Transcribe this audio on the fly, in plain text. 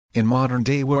In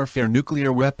modern-day warfare,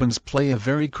 nuclear weapons play a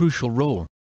very crucial role.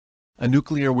 A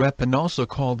nuclear weapon, also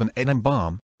called an atom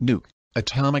bomb, nuke,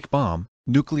 atomic bomb,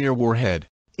 nuclear warhead,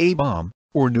 A-bomb,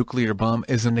 or nuclear bomb,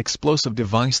 is an explosive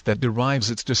device that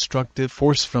derives its destructive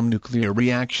force from nuclear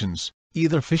reactions,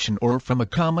 either fission or from a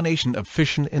combination of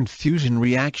fission and fusion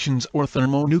reactions, or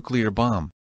thermonuclear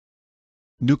bomb.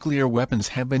 Nuclear weapons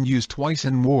have been used twice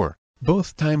in war,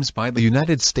 both times by the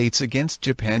United States against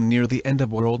Japan near the end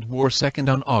of World War II.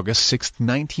 On August 6,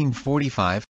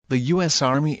 1945, the U.S.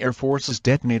 Army Air Forces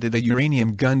detonated a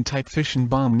uranium gun-type fission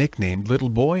bomb nicknamed Little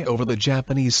Boy over the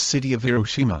Japanese city of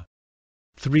Hiroshima.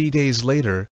 3 days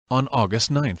later, on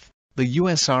August 9, the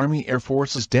U.S. Army Air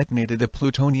Forces detonated a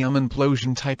plutonium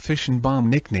implosion-type fission bomb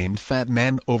nicknamed Fat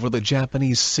Man over the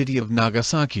Japanese city of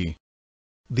Nagasaki.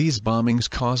 These bombings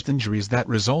caused injuries that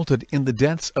resulted in the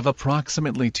deaths of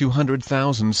approximately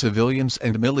 200,000 civilians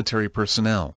and military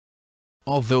personnel.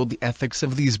 Although the ethics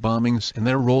of these bombings and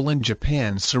their role in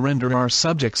Japan's surrender are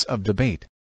subjects of debate.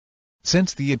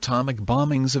 Since the atomic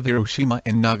bombings of Hiroshima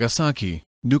and Nagasaki,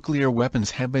 nuclear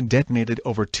weapons have been detonated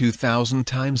over 2,000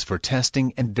 times for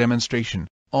testing and demonstration,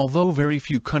 although very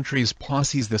few countries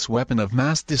possess this weapon of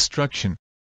mass destruction.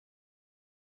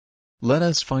 Let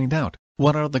us find out,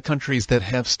 what are the countries that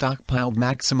have stockpiled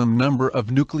maximum number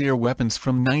of nuclear weapons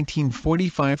from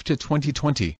 1945 to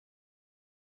 2020.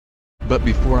 But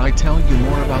before I tell you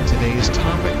more about today's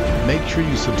topic, make sure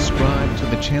you subscribe to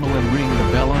the channel and ring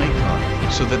the bell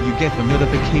icon, so that you get the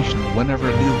notification whenever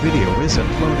a new video is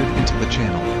uploaded into the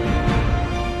channel.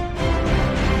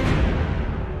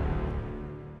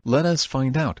 Let us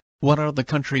find out, what are the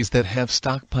countries that have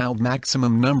stockpiled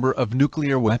maximum number of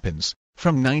nuclear weapons,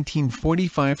 from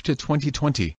 1945 to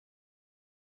 2020.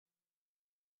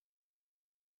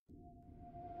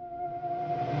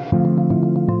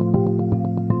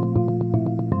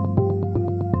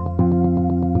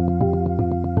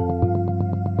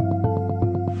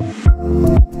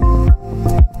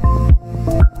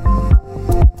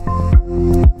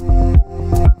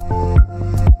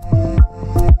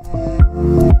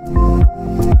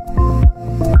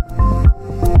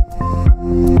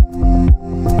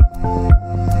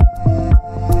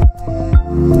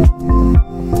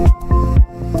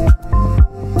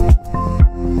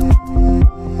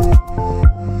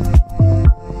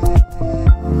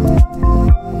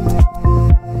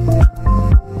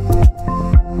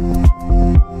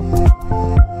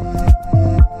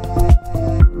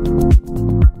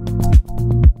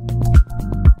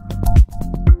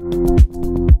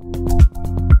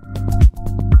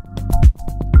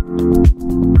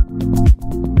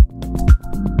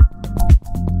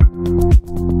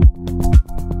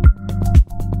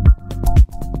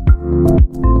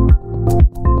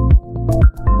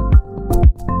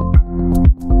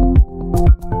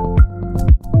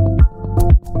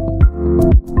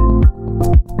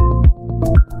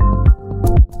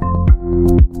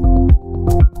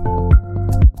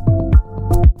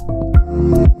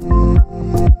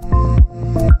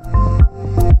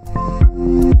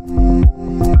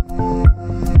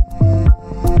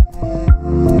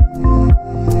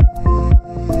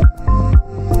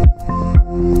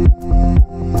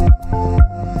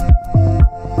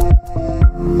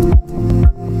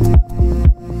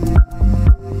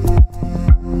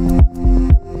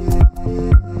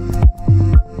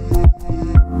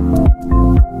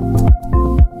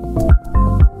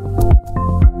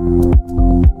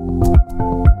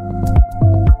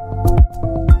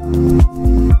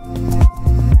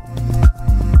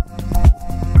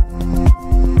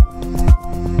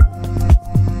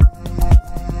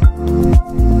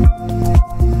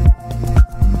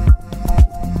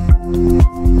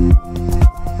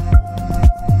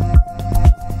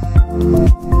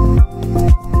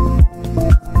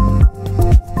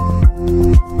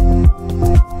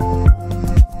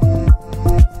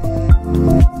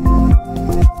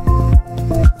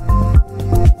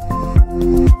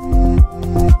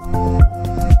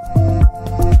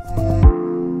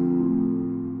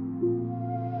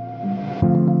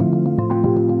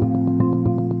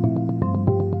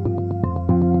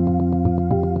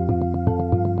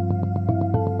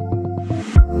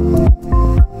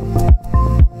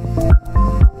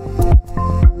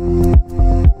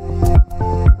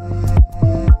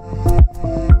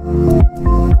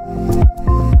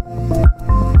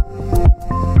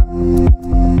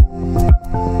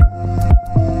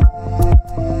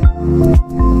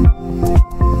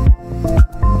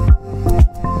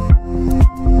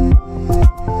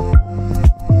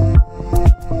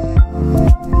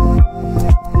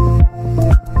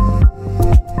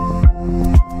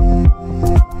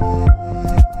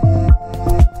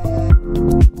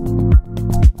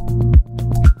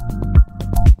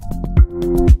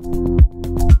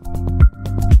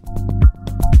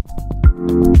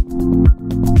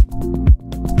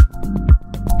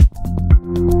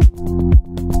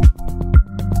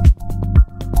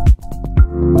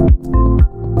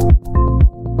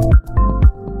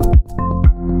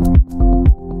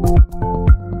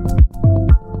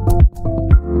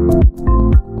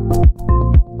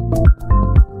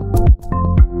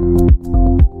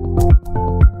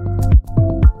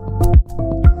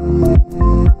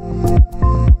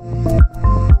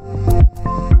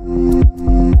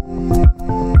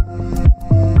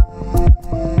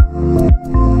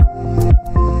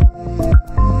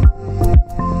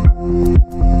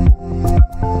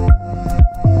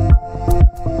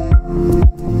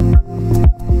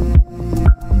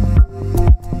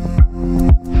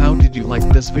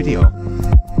 video.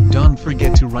 Don't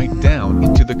forget to write down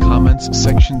into the comments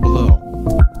section below.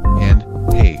 And,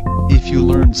 hey, if you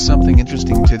learned something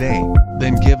interesting today,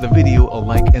 then give the video a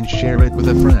like and share it with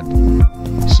a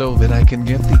friend, so that I can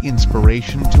get the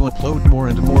inspiration to upload more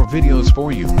and more videos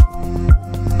for you.